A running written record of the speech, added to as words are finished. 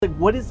Like,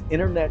 what does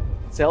internet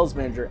sales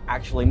manager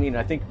actually mean?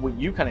 I think what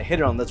you kind of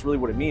hit on, that's really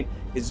what it means,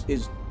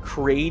 is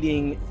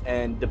creating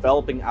and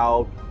developing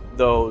out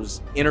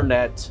those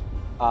internet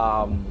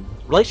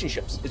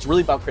relationships. It's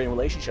really about creating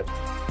relationships.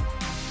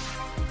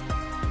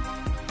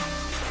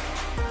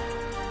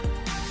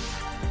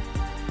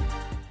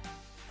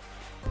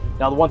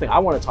 Now, the one thing I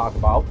want to talk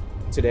about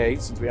today,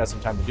 since we have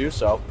some time to do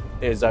so,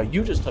 is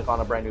you just took on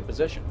a brand new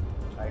position.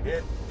 I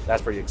did.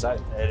 That's pretty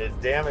exciting. It is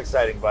damn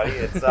exciting, buddy.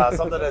 It's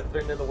something that's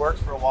been in the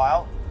works for a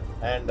while,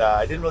 and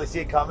I didn't really see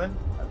it coming.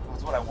 It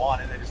was what I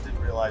wanted. I just didn't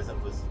realize it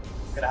was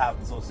going to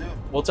happen so soon.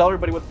 Well, tell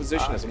everybody what the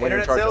position is and what you're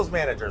in Internet charge sales of.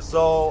 manager.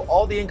 So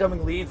all the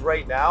incoming leads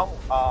right now,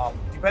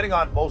 depending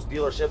on most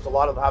dealerships, a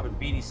lot of them have a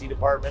BDC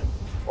department,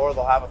 or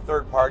they'll have a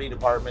third-party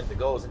department that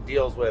goes and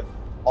deals with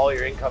all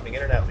your incoming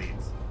internet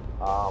leads.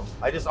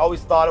 I just always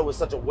thought it was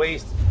such a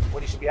waste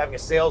when you should be having a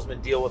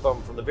salesman deal with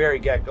them from the very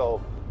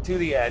get-go to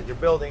the end. You're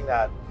building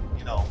that,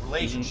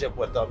 relationship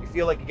with them. You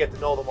feel like you get to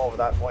know them over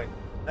that point.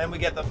 Then we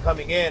get them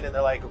coming in and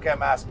they're like, okay,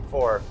 I'm asking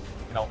for,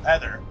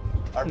 Heather,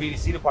 our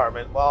BDC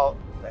department. Well,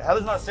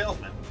 Heather's not a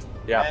salesman.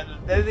 Yeah.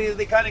 And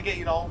they kind of get,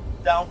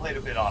 downplayed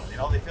a bit on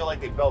it. They feel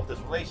like they built this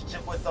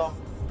relationship with them.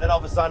 Then all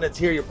of a sudden it's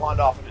here, you're pawned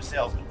off with your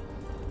salesman.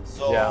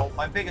 So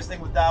my biggest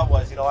thing with that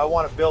was, I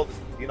want to build,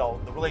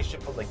 the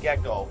relationship from the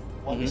get-go.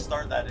 When we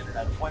start that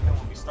internet appointment,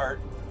 when we start,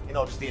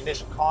 just the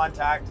initial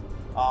contact,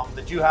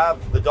 that you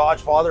have the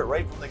Dodge father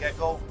right from the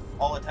get-go,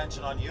 all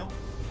attention on you,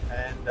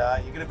 and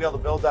you're going to be able to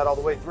build that all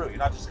the way through. You're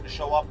not just going to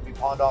show up and be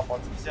pawned off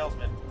on some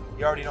salesman.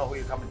 You already know who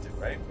you're coming to,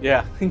 right?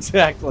 Yeah,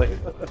 exactly.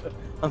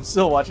 I'm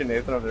still watching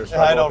Nathan over there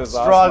struggle I know, with his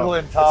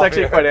struggling. It's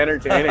actually quite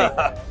entertaining.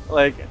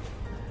 Like,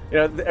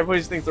 everybody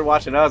just thinks they're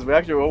watching us, but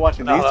actually we're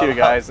watching these two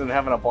guys and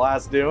having a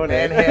blast doing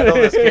it. Manhandle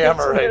this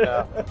camera right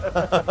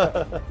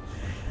now.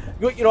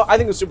 I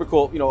think it's super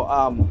cool.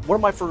 One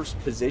of my first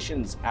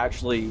positions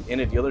actually in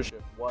a dealership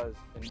was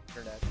an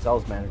internet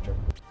sales manager.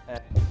 And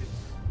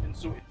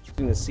it's so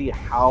interesting to see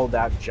how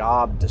that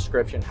job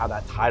description, how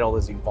that title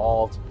has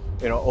evolved,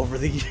 over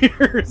the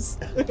years.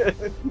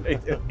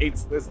 It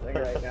hates this thing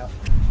right now.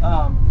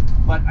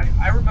 But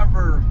I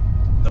remember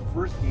the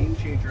first game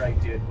changer I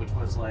did, which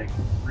was like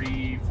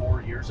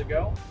 3-4 years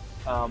ago.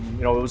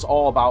 It was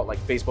all about like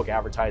Facebook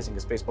advertising,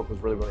 because Facebook was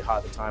really, really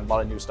hot at the time. A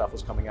lot of new stuff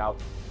was coming out.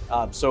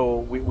 So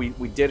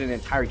we did an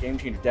entire game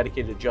changer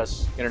dedicated to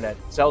just internet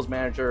sales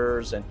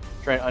managers and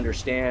trying to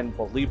understand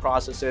both lead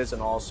processes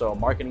and also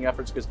marketing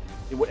efforts, because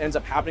what ends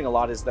up happening a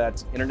lot is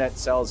that internet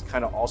sales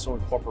kind of also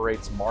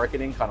incorporates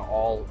marketing kind of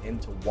all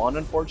into one,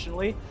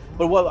 unfortunately.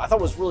 But what I thought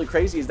was really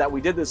crazy is that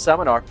we did this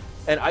seminar,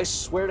 and I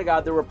swear to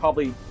God, there were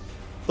probably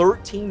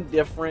 13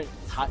 different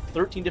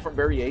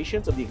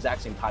variations of the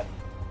exact same title.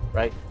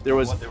 Right? There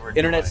was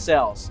internet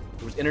sales,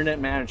 there was internet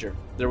manager,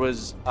 there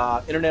was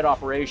internet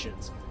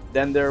operations,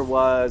 then there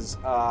was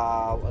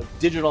a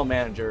digital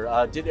manager,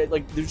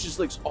 there's just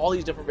like all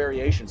these different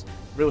variations.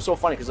 But it was so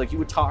funny because like you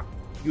would talk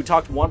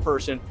to one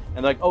person and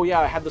they're like, oh yeah,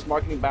 I have this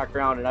marketing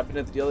background and I've been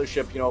at the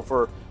dealership,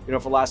 for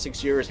the last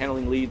 6 years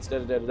handling leads, da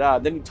da da da.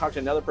 Then you talk to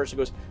another person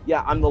who goes,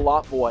 yeah, I'm the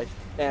lot boy,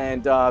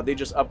 and they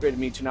just upgraded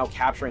me to now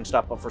capturing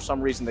stuff, but for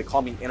some reason they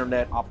call me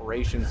internet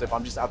operations if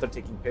I'm just out there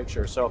taking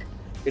pictures. So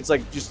it's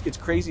like it's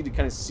crazy to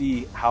kind of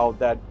see how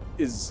that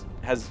has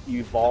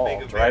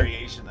evolved, big right?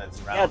 Variation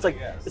that's around.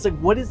 Yeah, it's like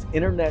what does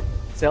internet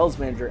sales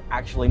manager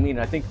actually mean?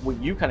 I think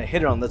what you kind of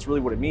hit on, that's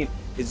really what it means,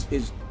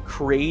 is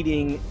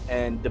creating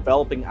and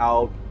developing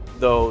out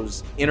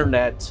those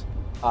internet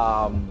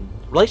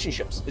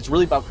relationships. It's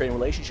really about creating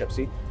relationships.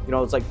 See,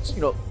 it's like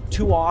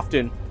too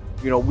often,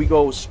 we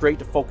go straight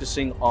to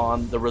focusing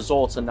on the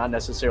results and not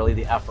necessarily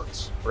the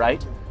efforts,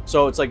 right?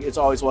 So it's like, it's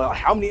always, well,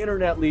 how many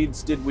internet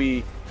leads did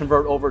we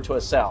convert over to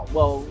a sale?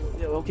 Well,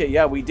 okay,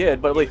 yeah, we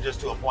did, but like just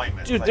to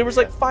appointments. Dude, there was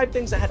like 5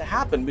 things that had to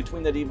happen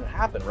between that even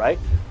happened, right?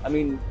 I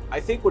mean,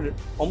 I think what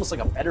almost like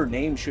a better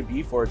name should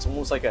be for it's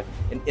almost like an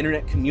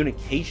internet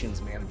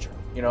communications manager,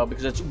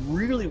 because it's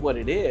really what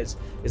it is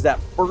that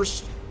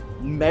first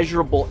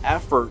measurable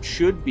effort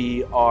should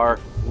be our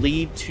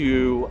lead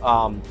to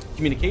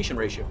communication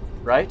ratio,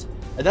 right?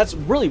 And that's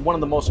really one of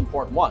the most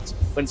important ones.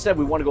 But instead,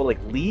 we want to go like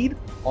lead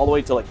all the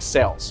way to like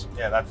sales.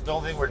 Yeah, that's the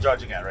only thing we're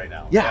judging at right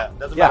now. Yeah.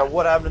 Doesn't matter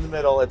what happened in the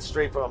middle. It's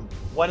straight from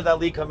when did that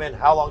lead come in?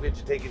 How long did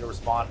you take you to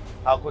respond?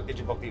 How quick did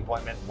you book the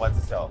appointment? When's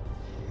the sale?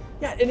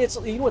 Yeah, and it's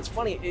what's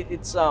funny.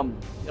 It's you're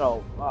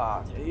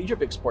a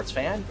big sports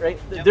fan, right?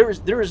 Yeah.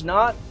 There is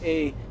not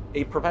a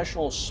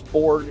professional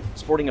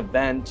sporting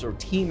event or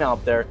team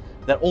out there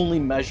that only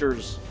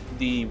measures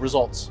the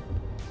results.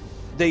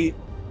 They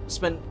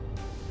spend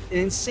an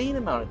insane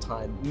amount of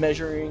time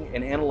measuring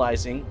and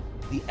analyzing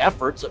the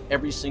efforts of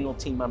every single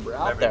team member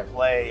out there. Every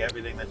play,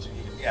 everything that you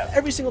need. Yeah.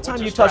 Every single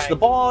time you touch the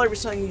ball, every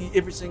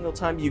single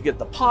time you get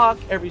the puck,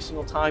 every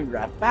single time you're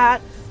at bat,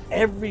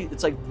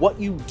 it's like what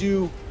you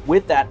do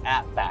with that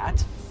at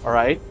bat, all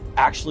right,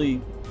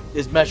 actually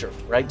is measured,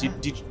 right?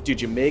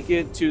 Did you make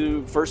it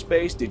to first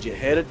base? Did you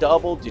hit a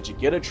double? Did you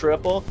get a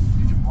triple?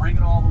 Did you bring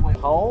it all the way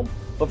home?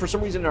 But for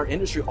some reason in our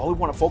industry, all we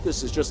want to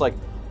focus is just like,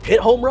 hit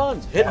home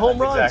runs, hit home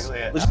that's runs. Exactly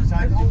it.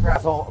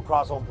 Let's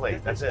Across home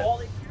plate. That's it. all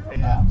they care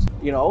about.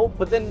 You know,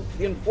 but then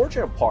the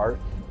unfortunate part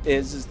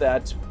is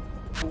that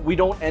we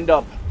don't end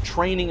up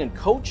training and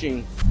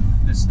coaching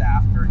the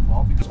staff very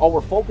well because all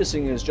we're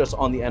focusing is just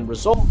on the end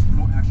results. We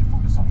don't actually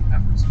focus on the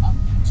efforts up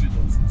to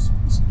those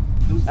results.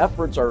 Those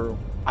efforts are,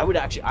 I would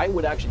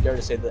actually dare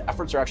to say the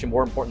efforts are actually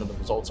more important than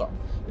the results are.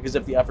 Because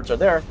if the efforts are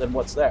there, then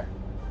what's there?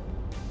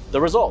 The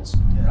results.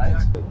 Yeah, right?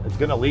 exactly. It's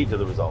going to lead to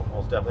the result,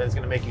 most definitely. It's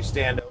going to make you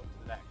stand out to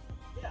the next.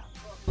 Yeah.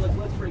 So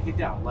let's break it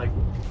down. Like,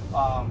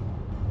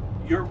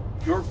 your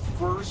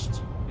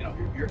first,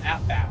 your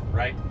at bat,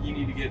 right? You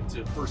need to get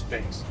to first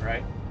base,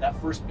 right? That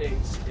first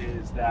base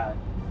is that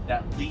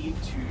lead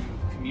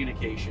to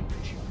communication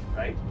ratio,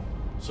 right?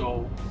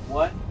 So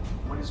what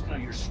is kind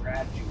of your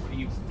strategy? What are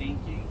you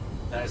thinking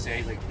that I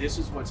say, like, this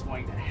is what's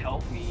going to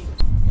help me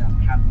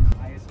have the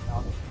highest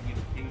amount of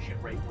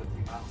communication rate with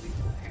the amount of leads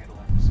to handle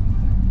every single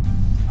day?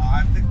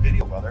 I think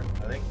video, brother.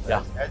 I think,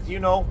 Yeah. as you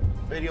know,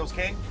 video's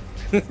king,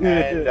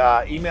 and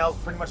email's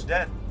pretty much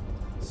dead.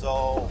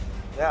 So,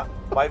 yeah,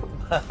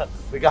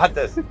 we got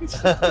this.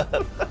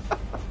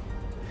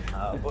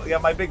 But yeah,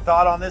 my big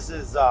thought on this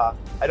is I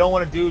don't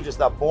want to do just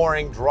a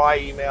boring, dry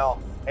email.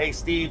 Hey,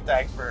 Steve,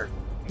 thanks for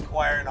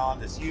inquiring on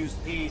this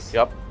used piece.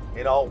 Yep.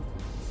 You know,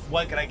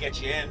 when can I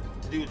get you in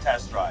to do a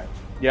test drive?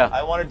 Yeah.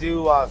 I want to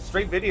do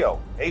straight video.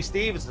 Hey,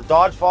 Steve, it's the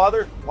Dodge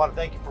Father. I want to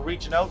thank you for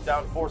reaching out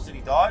down to Forest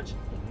City Dodge.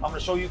 I'm going to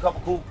show you a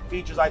couple cool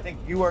features I think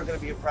you are going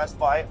to be impressed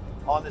by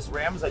on this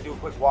Ram as I do a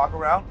quick walk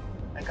around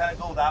and kind of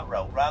go that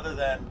route rather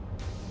than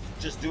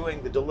just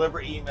doing the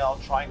deliver email,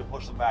 trying to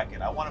push them back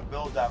in. I want to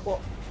build that.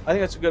 Well, I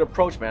think that's a good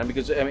approach, man,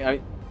 because I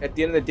mean, at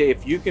the end of the day,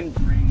 if you can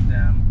bring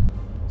them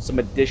some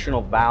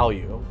additional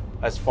value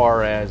as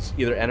far as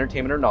either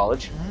entertainment or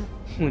knowledge,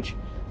 which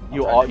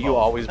you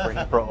always bring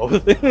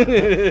both.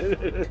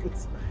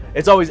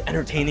 It's always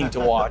entertaining to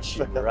watch,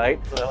 right?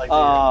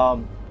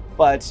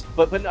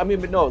 But I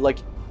mean, no, like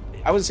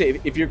I would say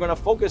if you're going to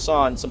focus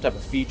on some type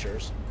of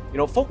features,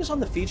 focus on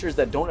the features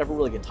that don't ever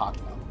really get talked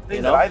about.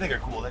 Things that I think are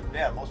cool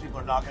that most people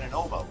are not going to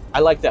know about. I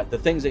like that. The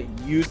things that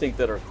you think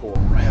that are cool,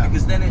 right? Yeah.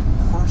 Because then it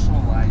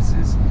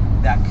personalizes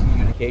that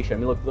communication. I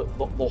mean,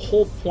 look, the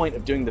whole point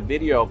of doing the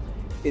video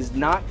is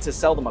not to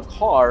sell them a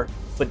car,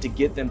 but to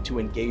get them to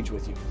engage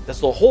with you. That's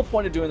the whole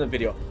point of doing the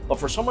video. But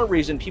for some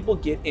reason, people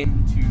get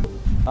into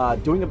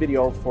doing a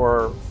video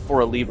for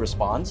a lead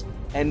response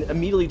and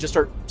immediately just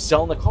start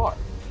selling the car.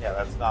 Yeah,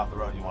 that's not the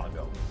road you want to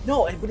go.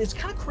 No, but it's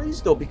kind of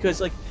crazy though, because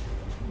like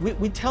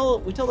we tell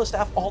the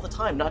staff all the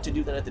time not to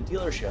do that at the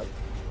dealership,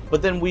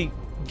 but then we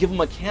give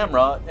them a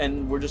camera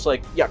and we're just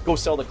like, yeah, go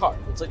sell the car.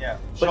 It's like, yeah,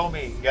 show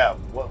me,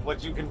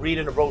 what you can read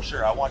in a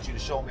brochure. I want you to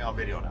show me on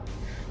video now.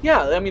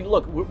 Yeah, I mean,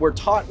 look, we're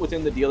taught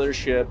within the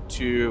dealership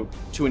to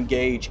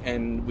engage,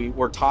 and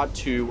we're taught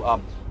to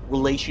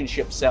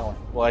relationship selling.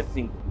 Well, I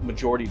think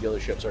majority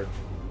dealerships are,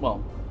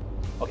 well,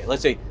 okay,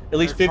 let's say at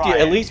least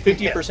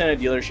 50% of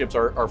dealerships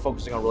are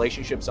focusing on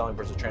relationship selling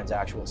versus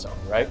transactional selling,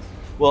 right?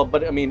 Well,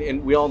 but I mean,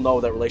 and we all know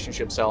that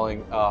relationship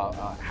selling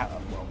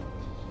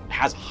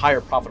has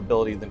higher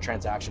profitability than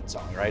transaction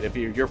selling, right? If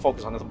you're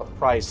focused on nothing but the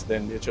price,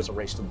 then it's just a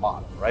race to the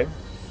bottom, right?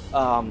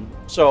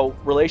 So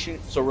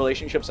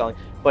relationship selling,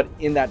 but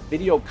in that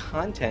video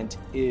content,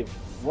 if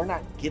we're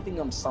not giving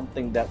them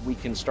something that we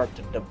can start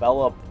to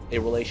develop a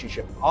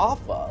relationship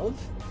off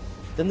of,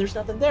 then there's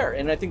nothing there.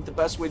 And I think the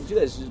best way to do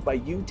this is by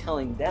you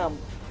telling them,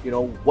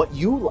 what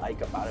you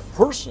like about it,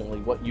 personally,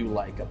 what you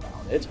like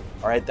about it.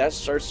 All right, that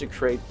starts to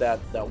create that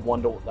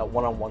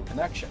one-on-one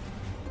connection.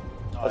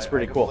 That's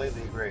pretty cool. I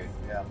completely agree.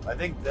 Yeah, I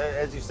think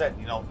as you said,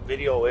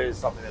 video is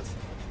something that's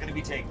going to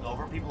be taken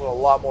over. People are a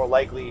lot more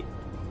likely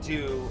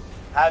to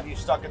have you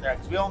stuck in there,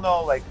 because we all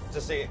know, like,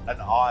 just say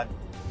an odd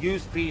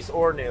used piece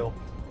or new,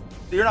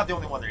 you're not the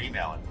only one they're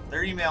emailing.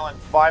 They're emailing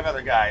 5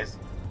 other guys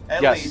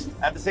at least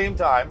at the same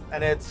time,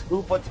 and it's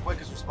who puts the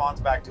quickest response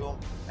back to them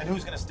and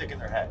who's going to stick in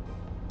their head.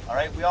 All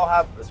right, we all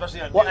have,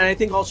 especially on and I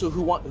think also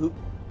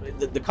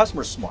the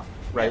customer's smart,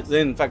 right? Yes.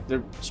 In fact,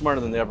 they're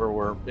smarter than they ever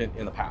were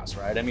in the past,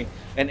 right? I mean,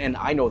 and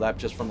I know that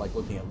just from like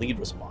looking at lead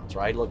response,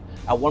 right? Look,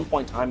 at one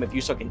point in time, if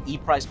you stuck an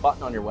e-price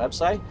button on your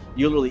website,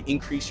 you literally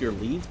increase your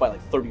leads by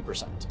like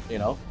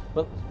 30%,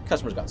 But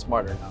customers got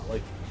smarter now.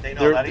 Like, they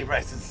know that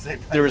e-price is the same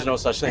price. There is no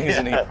such thing as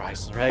an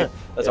e-price, right?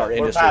 That's our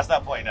industry. We're past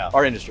that point now.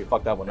 Our industry,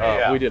 fuck that one.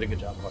 Yeah. We did a good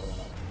job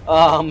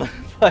of that.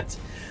 But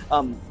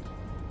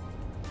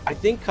I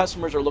think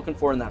customers are looking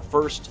for in that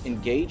first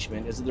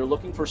engagement is that they're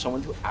looking for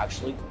someone to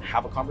actually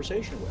have a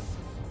conversation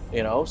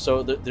with,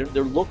 so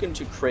they're looking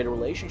to create a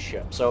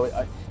relationship.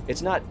 So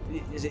it's not,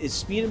 is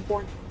speed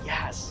important?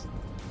 Yes.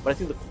 But I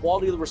think the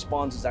quality of the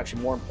response is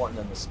actually more important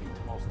than the speed.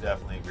 Most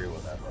definitely agree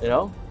with that,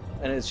 bro.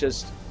 And it's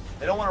just,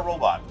 they don't want a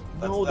robot.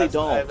 No, they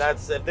don't. And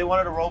if they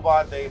wanted a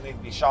robot, they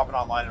would be shopping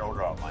online and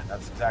order online.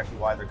 That's exactly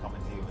why they're coming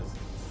to you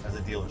as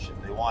a dealership.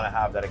 They want to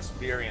have that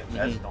experience,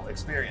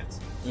 experience.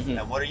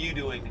 And what are you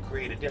doing to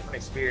create a different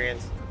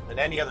experience than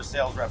any other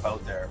sales rep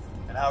out there?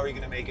 And how are you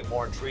going to make it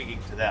more intriguing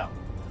to them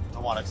to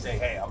want to say,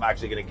 hey, I'm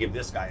actually going to give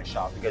this guy a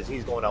shot because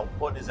he's going out,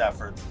 putting his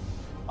efforts,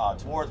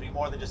 towards me,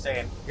 more than just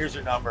saying, here's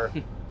your number,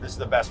 this is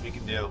the best we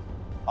can do.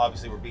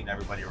 Obviously, we're beating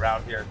everybody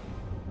around here.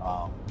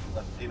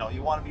 But, you know,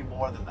 you want to be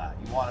more than that.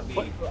 You want to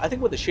be... But I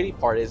think what the shitty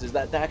part is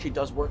that that actually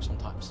does work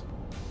sometimes.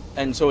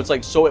 And so it's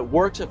like, so it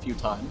works a few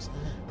times,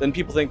 then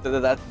people think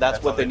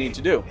that's what they need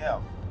to do. Yeah.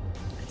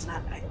 It's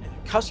not,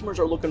 customers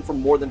are looking for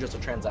more than just a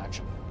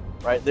transaction,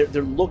 right?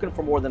 They're looking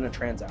for more than a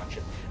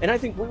transaction. And I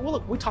think,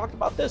 we talked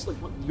about this, like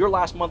your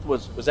last month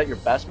was that your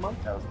best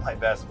month? That was my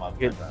best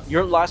month.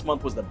 Your last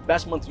month was the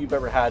best month you've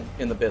ever had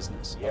in the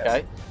business, Yes.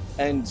 okay?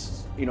 And,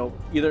 you know,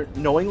 either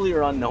knowingly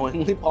or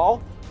unknowingly,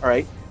 Paul, all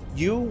right,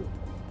 you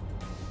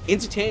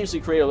instantaneously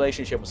create a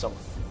relationship with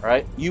someone, all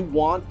right? You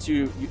want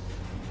to,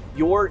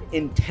 your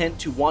intent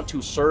to want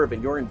to serve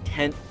and your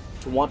intent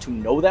to want to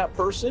know that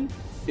person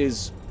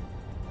is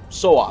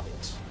so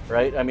obvious,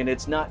 right? I mean,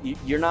 it's not,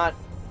 you're not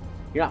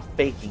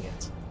faking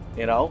it,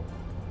 you know?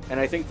 And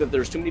I think that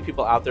there's too many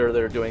people out there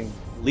that are doing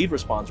lead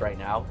response right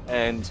now,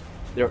 and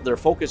their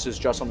focus is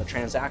just on the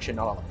transaction,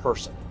 not on the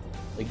person.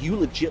 Like, you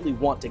legitimately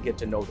want to get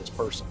to know this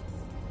person.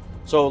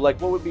 So, like,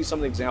 what would be some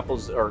of the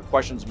examples or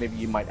questions maybe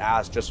you might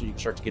ask just so you can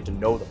start to get to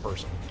know the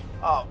person?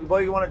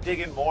 Well, you want to dig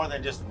in more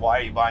than just why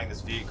are you buying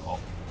this vehicle.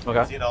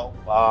 Okay. You know,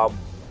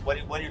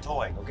 when you're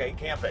towing, okay,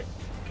 camping,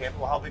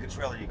 well, how big a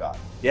trailer you got?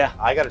 Yeah.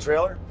 I got a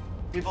trailer.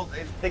 People,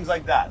 things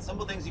like that.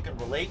 Simple things you can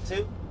relate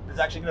to. It's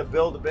actually going to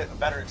build a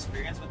better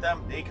experience with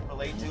them. They can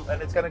relate to,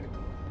 and it's going to,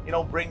 you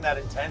know, bring that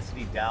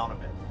intensity down a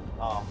bit.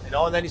 You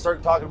know, and then you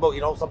start talking about,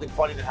 you know, something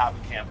funny that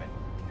happened camping.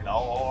 You know,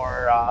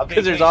 or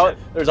because there's always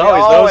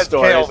those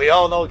stories. We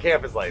all know what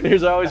camp is like.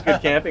 There's always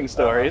good camping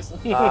stories.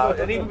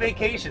 And even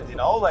vacations, you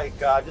know, like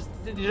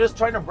you're just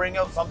trying to bring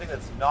out something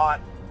that's not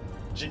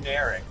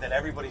generic, that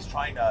everybody's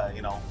trying to,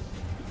 you know,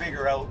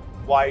 figure out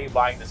why are you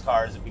buying this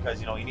car? Is it because,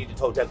 you know, you need to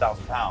tow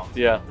 10,000 pounds?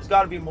 Yeah. There's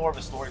got to be more of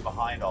a story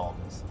behind all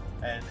of this.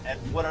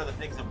 And what are the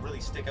things that really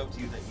stick out to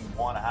you that you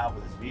want to have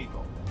with this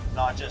vehicle?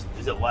 Not just,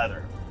 is it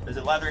leather? Is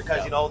it leather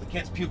because, you know, the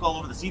kids puke all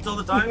over the seats all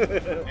the time?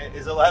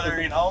 Is it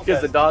leather, you know?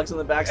 Because the dogs in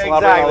the back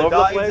slobbering all over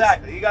the place?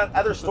 Exactly. You got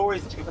other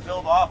stories that you can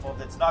build off of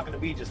that's not going to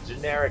be just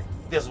generic,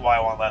 this is why I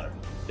want leather.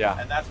 Yeah.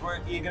 And that's where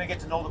you're going to get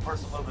to know the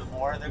person a little bit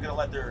more, and they're going to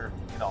let their,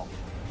 you know,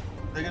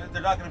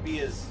 they're not going to be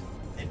as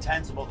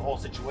intense about the whole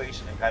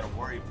situation and kind of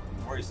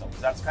worrisome,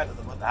 because that's kind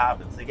of what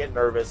happens. They get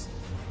nervous,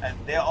 and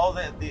they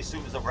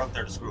assume is that we're out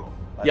there to screw them.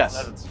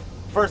 That's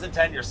first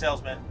intent, you're a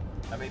salesman.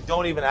 I mean,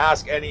 don't even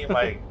ask any of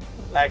my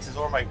exes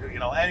or my, you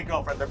know, any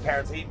girlfriend, their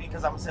parents hate me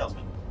because I'm a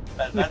salesman.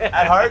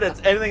 At heart,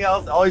 it's anything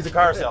else, always a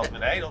car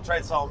salesman, eh? Don't try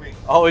to sell me.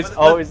 Always the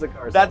car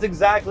salesman. That's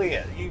exactly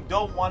it. You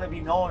don't want to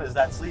be known as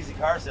that sleazy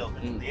car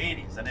salesman from the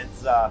 80s. And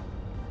it's,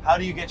 how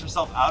do you get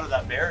yourself out of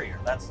that barrier?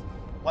 That's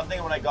one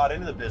thing when I got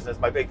into the business,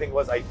 my big thing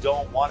was I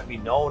don't want to be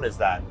known as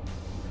that.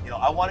 You know,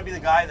 I want to be the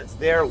guy that's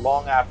there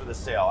long after the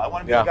sale. I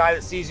want to be the guy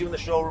that sees you in the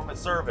showroom at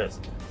service.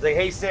 Say,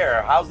 hey,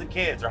 Sarah, how's the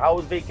kids? Or how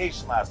was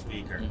vacation last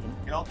week? Or,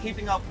 you know,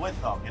 keeping up with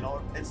them. You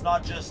know, it's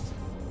not just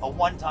a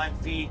one-time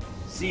fee,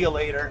 see you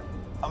later.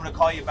 I'm going to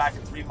call you back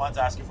in 3 months,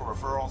 ask you for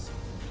referrals.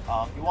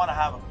 You want to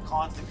have a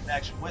constant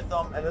connection with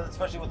them. And then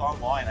especially with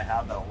online, I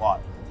have that a lot.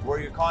 Where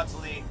you're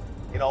constantly,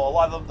 you know, a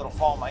lot of them that'll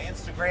follow my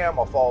Instagram,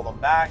 I'll follow them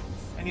back.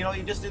 And, you know,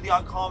 you just do the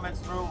odd comments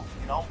through,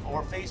 you know,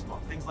 or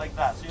Facebook, things like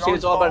that. So you're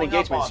it's all about following up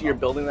engagement. on So you're them.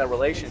 building that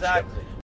relationship. Exactly.